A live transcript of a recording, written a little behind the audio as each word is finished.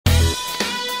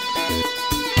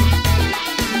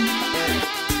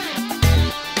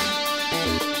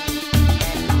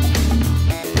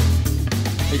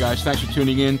guys, thanks for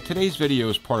tuning in. Today's video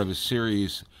is part of a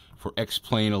series for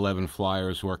X-Plane 11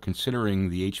 flyers who are considering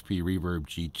the HP Reverb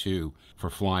G2 for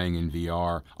flying in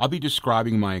VR. I'll be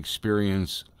describing my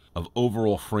experience of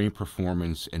overall frame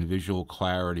performance and visual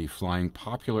clarity flying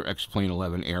popular X-Plane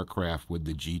 11 aircraft with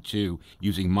the G2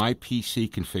 using my PC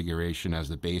configuration as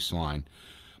the baseline.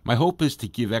 My hope is to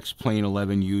give X-Plane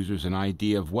 11 users an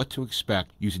idea of what to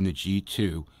expect using the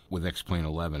G2 with X-Plane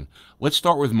 11. Let's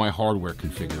start with my hardware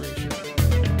configuration.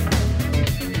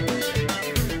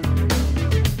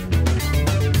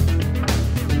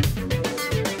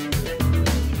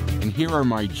 And here are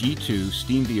my G2,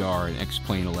 SteamVR, and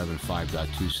X-Plane 11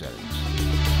 5.2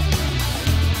 settings.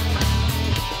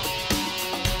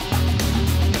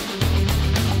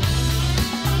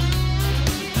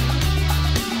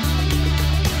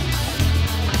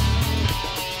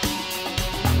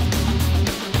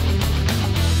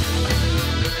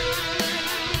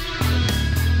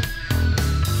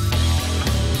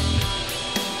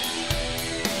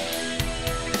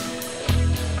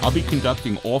 I'll be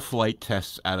conducting all flight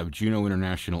tests out of Juneau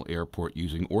International Airport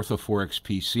using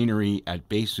Ortho4XP scenery at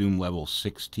base zoom level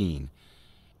 16.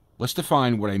 Let's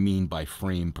define what I mean by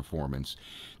frame performance.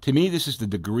 To me, this is the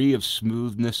degree of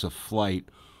smoothness of flight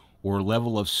or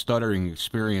level of stuttering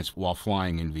experience while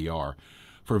flying in VR.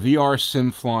 For VR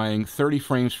sim flying, 30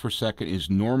 frames per second is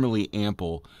normally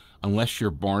ample unless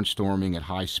you're barnstorming at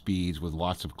high speeds with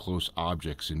lots of close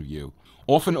objects in view.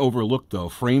 Often overlooked, though,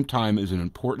 frame time is an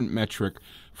important metric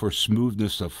for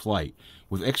smoothness of flight.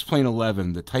 With X-Plane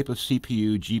 11, the type of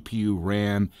CPU, GPU,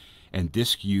 RAM, and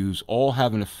disk used all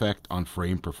have an effect on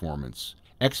frame performance.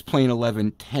 X-Plane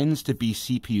 11 tends to be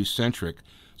CPU-centric,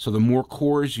 so the more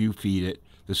cores you feed it,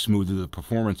 the smoother the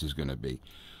performance is going to be.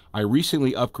 I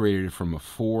recently upgraded from a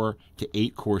 4 to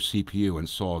 8 core CPU and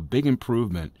saw a big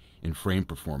improvement in frame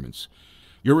performance.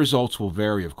 Your results will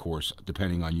vary, of course,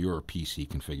 depending on your PC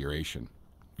configuration.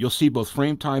 You'll see both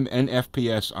frame time and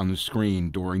FPS on the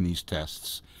screen during these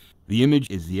tests. The image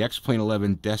is the X-Plane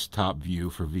 11 desktop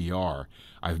view for VR.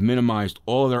 I've minimized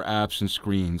all other apps and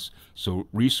screens, so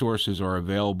resources are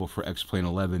available for X-Plane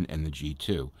 11 and the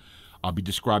G2. I'll be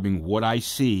describing what I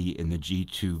see in the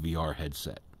G2 VR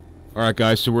headset. Alright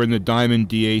guys, so we're in the Diamond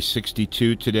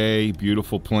DA62 today.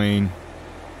 Beautiful plane,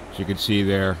 as you can see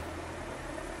there.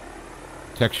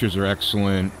 Textures are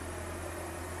excellent.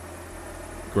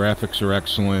 Graphics are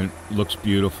excellent. Looks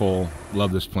beautiful.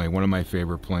 Love this plane. One of my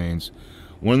favorite planes.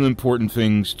 One of the important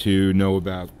things to know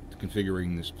about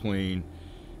configuring this plane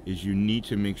is you need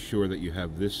to make sure that you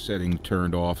have this setting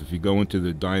turned off. If you go into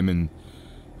the Diamond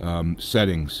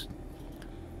settings,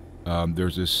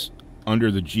 there's this under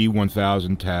the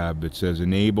G1000 tab that says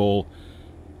enable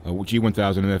G1000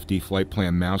 MFD flight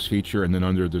plan mouse feature, and then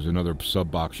under there's another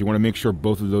sub box. You want to make sure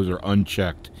both of those are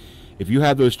unchecked. If you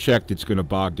have those checked, it's going to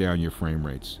bog down your frame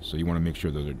rates. So you want to make sure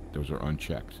those are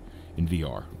unchecked in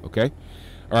VR. Okay.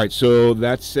 All right. So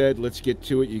that said, let's get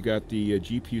to it. You got the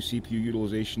GPU CPU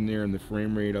utilization there and the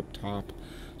frame rate up top,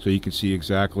 so you can see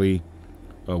exactly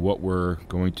what we're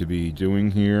going to be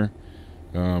doing here.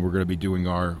 We're going to be doing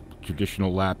our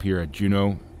traditional lap here at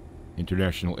Juneau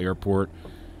International Airport.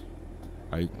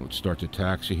 Let's start the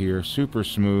taxi here. Super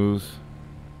smooth.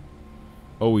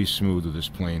 Always smooth with this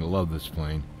plane. I love this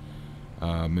plane.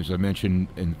 As I mentioned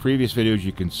in previous videos,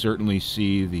 you can certainly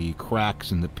see the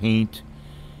cracks in the paint,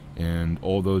 and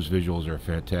all those visuals are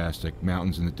fantastic.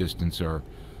 Mountains in the distance are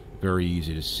very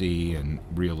easy to see and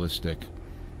realistic.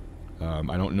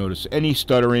 I don't notice any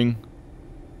stuttering.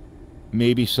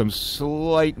 Maybe some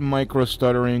slight micro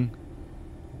stuttering,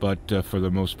 but for the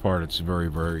most part, it's very,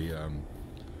 very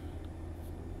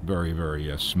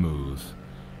smooth.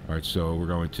 All right, so we're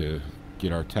going to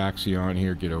get our taxi on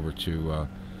here, get over to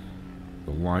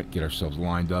the line, get ourselves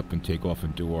lined up, and take off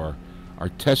and do our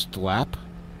test lap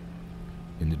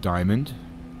in the Diamond.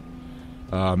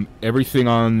 Everything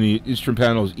on the instrument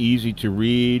panel is easy to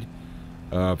read.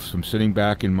 So I'm sitting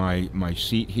back in my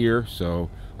seat here, so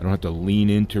I don't have to lean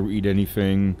in to read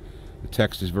anything. The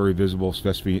text is very visible,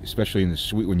 especially in the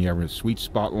suite when you have a sweet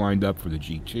spot lined up for the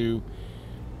G2.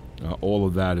 All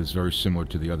of that is very similar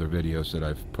to the other videos that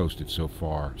I've posted so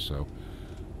far. So,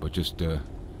 but just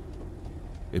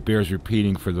it bears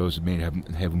repeating for those who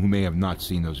may have not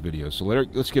seen those videos. So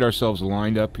let's get ourselves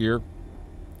lined up here.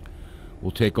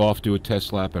 We'll take off, do a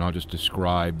test lap, and I'll just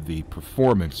describe the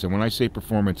performance. And when I say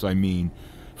performance, I mean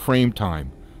frame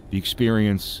time, the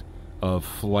experience of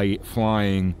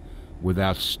flying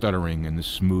without stuttering, and the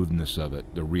smoothness of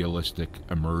it, the realistic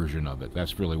immersion of it.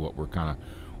 That's really what we're kind of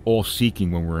all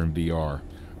seeking when we're in VR. All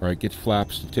right, get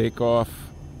flaps to take off.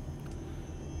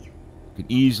 You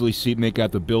can easily make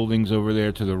out the buildings over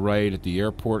there to the right at the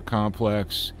airport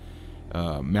complex.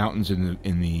 Mountains in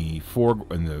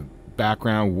the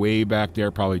background, way back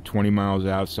there, probably 20 miles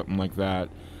out, something like that.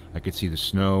 I could see the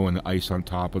snow and the ice on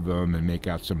top of them and make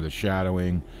out some of the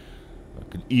shadowing. I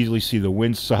could easily see the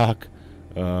windsock.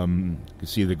 Could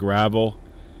see the gravel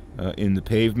in the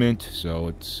pavement, so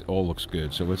it all looks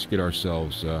good. So let's get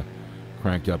ourselves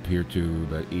cranked up here to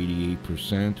about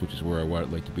 88%, which is where I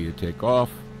would like to be to take off.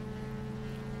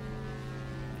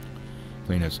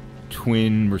 Plane has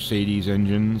twin Mercedes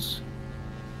engines.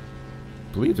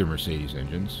 I believe they're Mercedes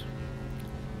engines.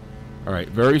 Alright,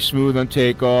 very smooth on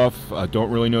takeoff.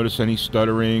 Don't really notice any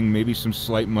stuttering, maybe some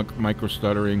slight micro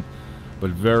stuttering,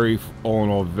 but very, all in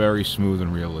all, very smooth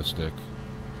and realistic.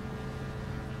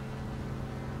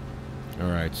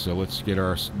 Alright, so let's get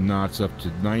our knots up to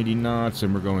 90 knots,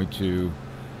 and we're going to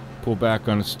pull back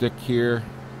on a stick here.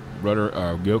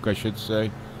 Rudder, yoke, I should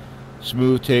say.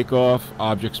 Smooth takeoff,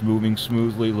 objects moving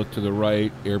smoothly, look to the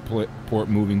right, airport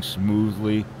moving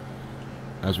smoothly.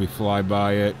 As we fly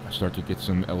by it, start to get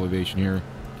some elevation here.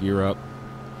 Gear up.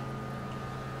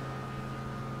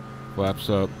 Flaps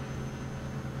up.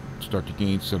 Start to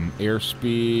gain some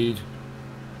airspeed.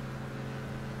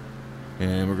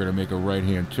 And we're going to make a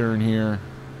right-hand turn here.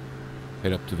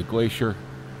 Head up to the glacier.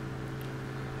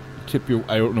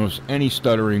 I don't notice any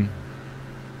stuttering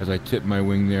as I tip my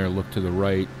wing there. Look to the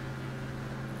right.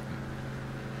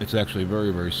 It's actually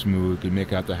very, very smooth. You can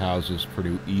make out the houses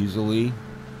pretty easily.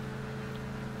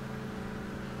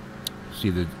 See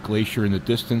the glacier in the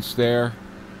distance there.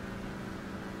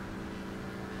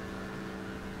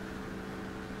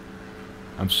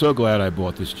 I'm so glad I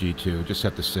bought this G2. Just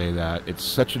have to say that. It's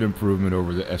such an improvement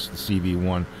over the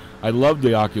CV1. I love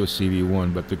the Oculus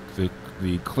CV1, but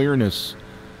the clearness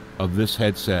of this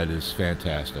headset is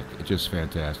fantastic. It's just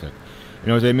fantastic. You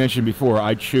know, as I mentioned before,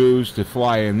 I choose to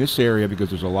fly in this area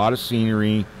because there's a lot of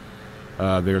scenery.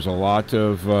 There's a lot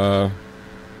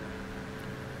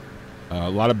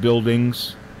of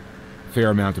buildings,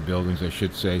 fair amount of buildings, I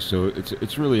should say. So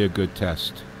it's really a good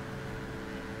test.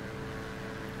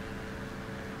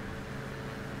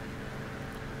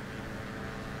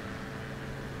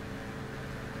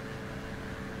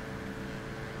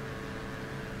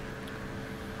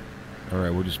 All right,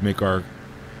 we'll just make our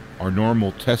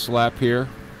normal test lap here.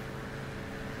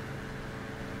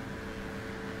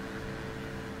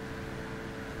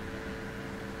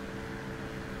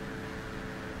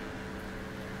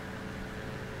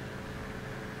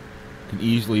 Can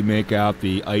easily make out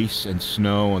the ice and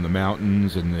snow on the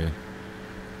mountains, and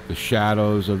the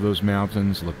shadows of those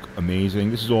mountains look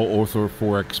amazing. This is all Ortho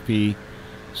 4XP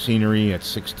scenery at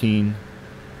 16.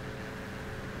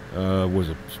 Was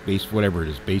it base, whatever it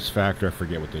is, base factor, I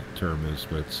forget what the term is,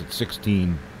 but it's at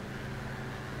 16.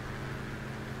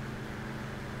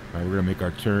 Alright, we're going to make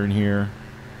our turn here.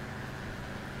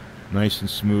 Nice and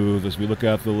smooth. As we look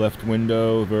out the left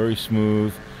window, very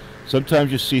smooth.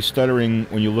 Sometimes you see stuttering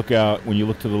when you look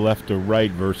to the left or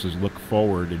right versus look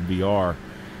forward in VR.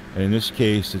 And in this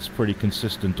case, it's pretty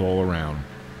consistent all around.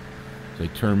 As I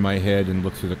turn my head and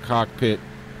look through the cockpit,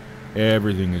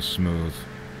 everything is smooth,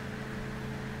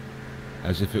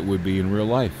 as if it would be in real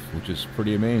life, which is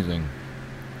pretty amazing.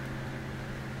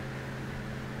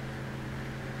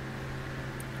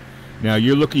 Now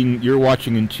you're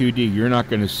watching in 2D. You're not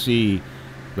going to see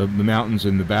the mountains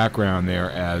in the background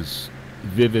there as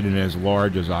vivid and as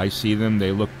large as I see them.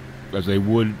 They look as they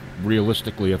would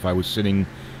realistically if I was sitting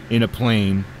in a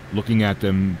plane looking at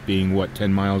them, being what,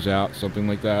 10 miles out, something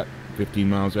like that, 15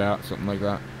 miles out, something like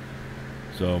that.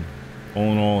 So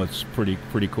all in all, it's pretty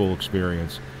cool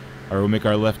experience. All right, we'll make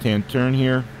our left-hand turn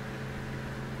here.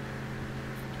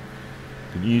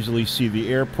 You can easily see the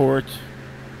airport.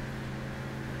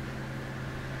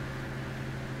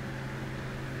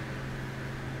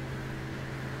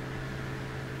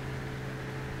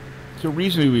 It's a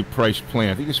reasonably priced plane.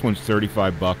 I think this one's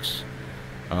 $35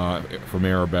 from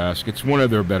Aerobask. It's one of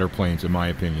their better planes, in my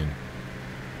opinion.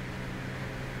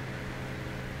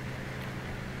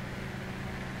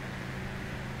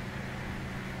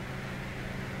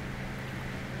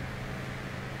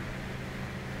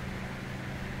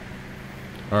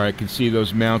 Alright, I can see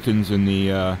those mountains in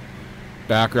the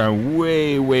background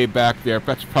way, way back there.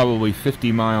 That's probably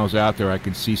 50 miles out there. I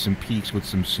can see some peaks with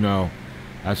some snow.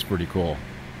 That's pretty cool.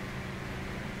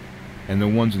 And the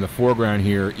ones in the foreground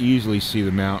here easily see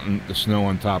the snow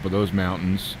on top of those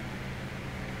mountains.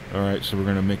 Alright, so we're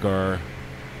going to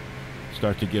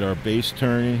start to get our base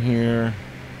turn in here.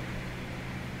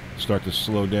 Start to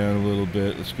slow down a little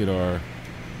bit. Let's get our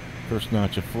first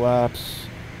notch of flaps.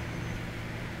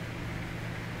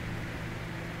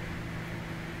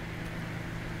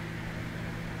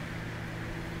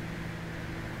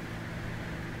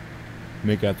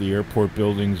 Make out the airport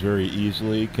buildings very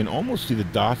easily. Can almost see the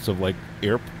dots of like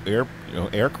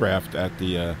aircraft at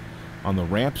the on the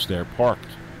ramps there parked.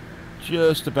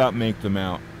 Just about make them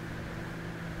out,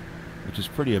 which is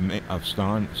pretty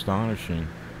astonishing.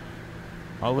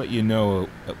 I'll let you know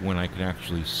when I can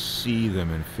actually see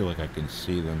them and feel like I can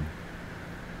see them.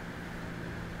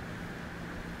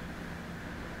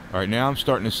 All right, now I'm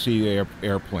starting to see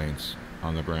airplanes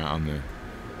on the ground.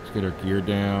 Let's get our gear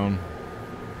down.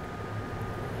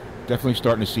 Definitely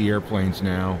starting to see airplanes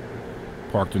now,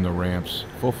 parked in the ramps,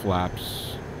 full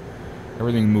flaps,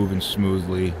 everything moving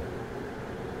smoothly.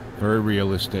 Very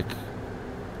realistic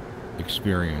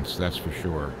experience, that's for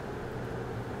sure.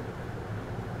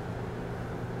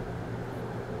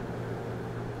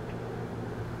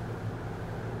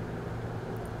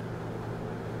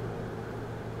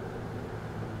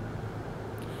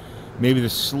 Maybe the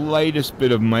slightest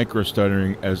bit of micro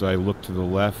stuttering as I look to the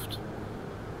left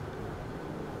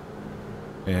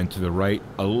and to the right,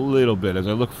 a little bit. As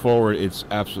I look forward, it's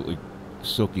absolutely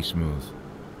silky smooth.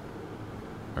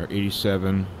 Our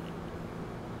 87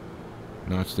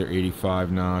 knots there,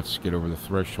 85 knots. Get over the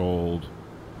threshold.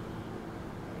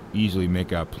 Easily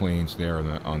make out planes there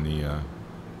on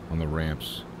the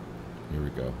ramps. Here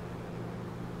we go.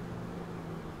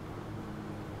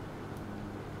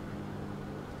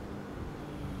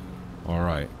 All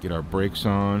right, get our brakes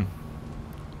on.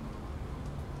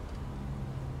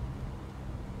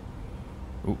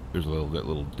 Oh, there's a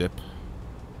little dip.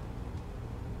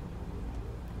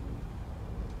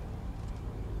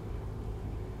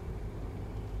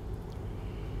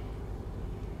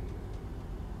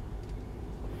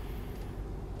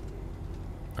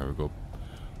 There we go.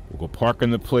 We'll go park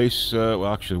in the place. Well,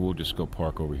 actually, we'll just go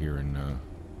park over here in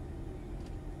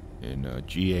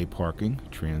GA parking,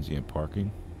 transient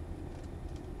parking.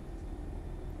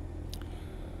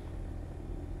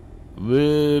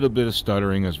 Little bit of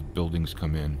stuttering as buildings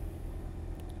come in.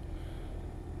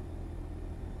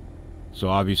 So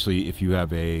obviously, if you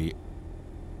have a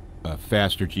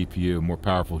faster GPU, more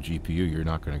powerful GPU, you're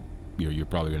not going to, you're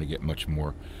probably going to get much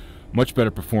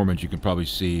better performance. You can probably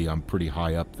see I'm pretty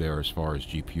high up there as far as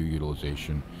GPU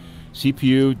utilization.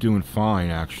 CPU doing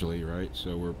fine actually, right?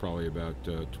 So we're probably about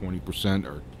 20%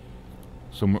 or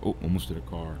somewhere. Oh, almost hit a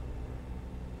car.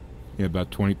 Yeah, about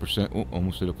 20%. Oh,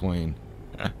 almost hit a plane.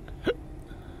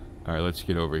 All right, let's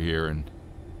get over here, and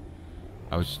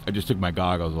I just took my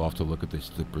goggles off to look at this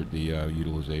the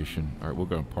utilization. All right, we're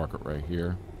going to park it right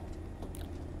here.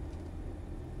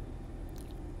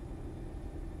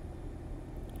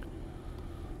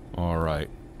 All right,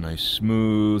 nice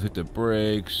smooth. Hit the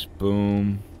brakes.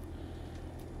 Boom.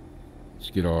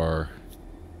 Let's get our.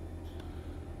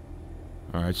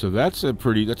 All right, so that's a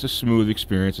smooth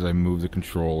experience as I move the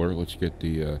controller. Let's get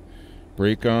the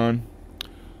brake on.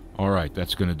 All right,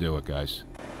 that's going to do it, guys.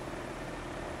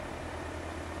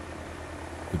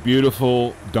 The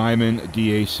beautiful Diamond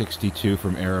DA62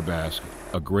 from Aerobask.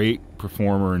 A great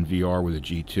performer in VR with a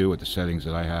G2 at the settings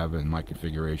that I have in my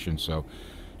configuration. So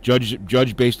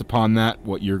judge based upon that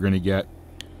what you're going to get.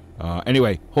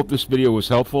 Anyway, hope this video was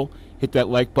helpful. Hit that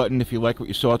like button if you like what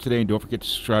you saw today. And don't forget to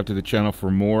subscribe to the channel for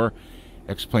more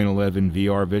X-Plane 11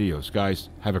 VR videos. Guys,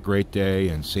 have a great day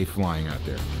and safe flying out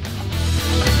there.